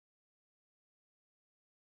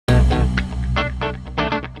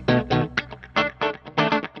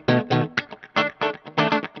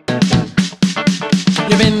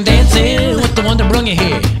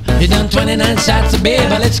shots of beer,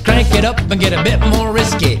 but let's crank it up and get a bit more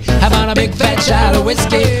risky. How about a big fat shot of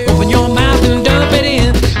whiskey? Open your mouth and dump it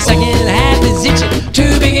in. Second half is itching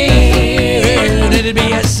to begin. It'd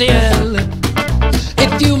be a sin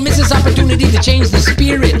if you miss this opportunity to change the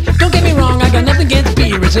spirit. Don't get me wrong, I got nothing against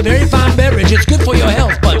beer. It's a very fine beverage, it's good for your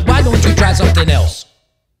health, but why don't you try something else?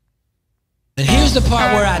 And here's the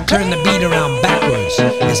part where I turn the beat around backwards.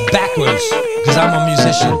 It's backwards, cause I'm a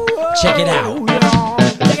musician. Check it out.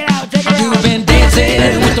 You've been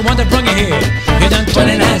dancing with the one that brung you here. You done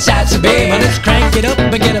 29 shots of beer, but let's crank it up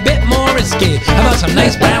and get a bit more risky. How about some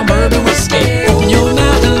nice brown bourbon whiskey? Open your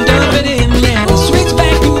mouth and dump it in, yeah. Switch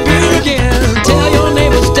back to beer again. Tell your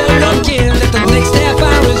neighbors, tell your kin that the next half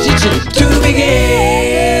hour is itching to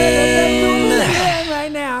begin.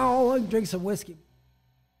 Right now, drink some whiskey.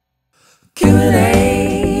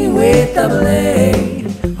 Q&A with Double A.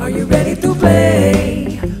 Are you ready to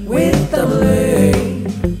play with Double A?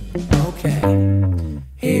 Okay,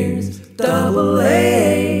 here's Double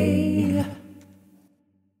A.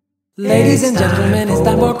 Ladies and gentlemen, it's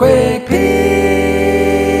time for quick picks.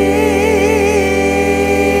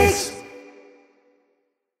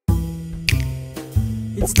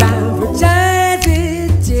 It's time for Jazzy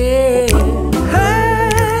J.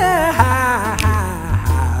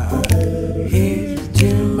 Here's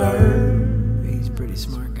Jimmer. He's a pretty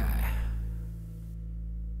smart guy.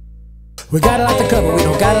 We got a lot to cover, we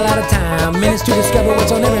don't got a lot of time. Minutes to discover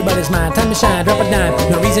what's on everybody's mind. Time to shine, drop a dime.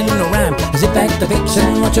 No reason, no rhyme. Is it fact or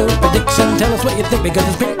fiction? What's your prediction? Tell us what you think, because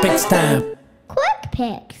it's quick picks time. Quick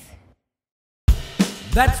picks.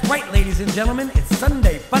 That's right, ladies and gentlemen, it's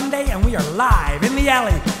Sunday Fun Day, and we are live in the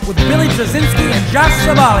alley with Billy Trzynski and Josh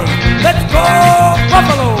Savali. Let's go,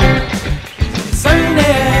 Buffalo! Sunday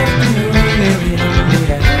afternoon in the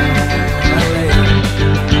alley.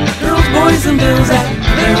 Girls, boys, and bills at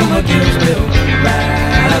Little McGillsville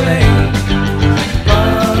Rally.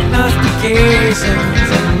 Prognostications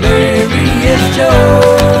and various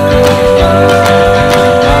jokes.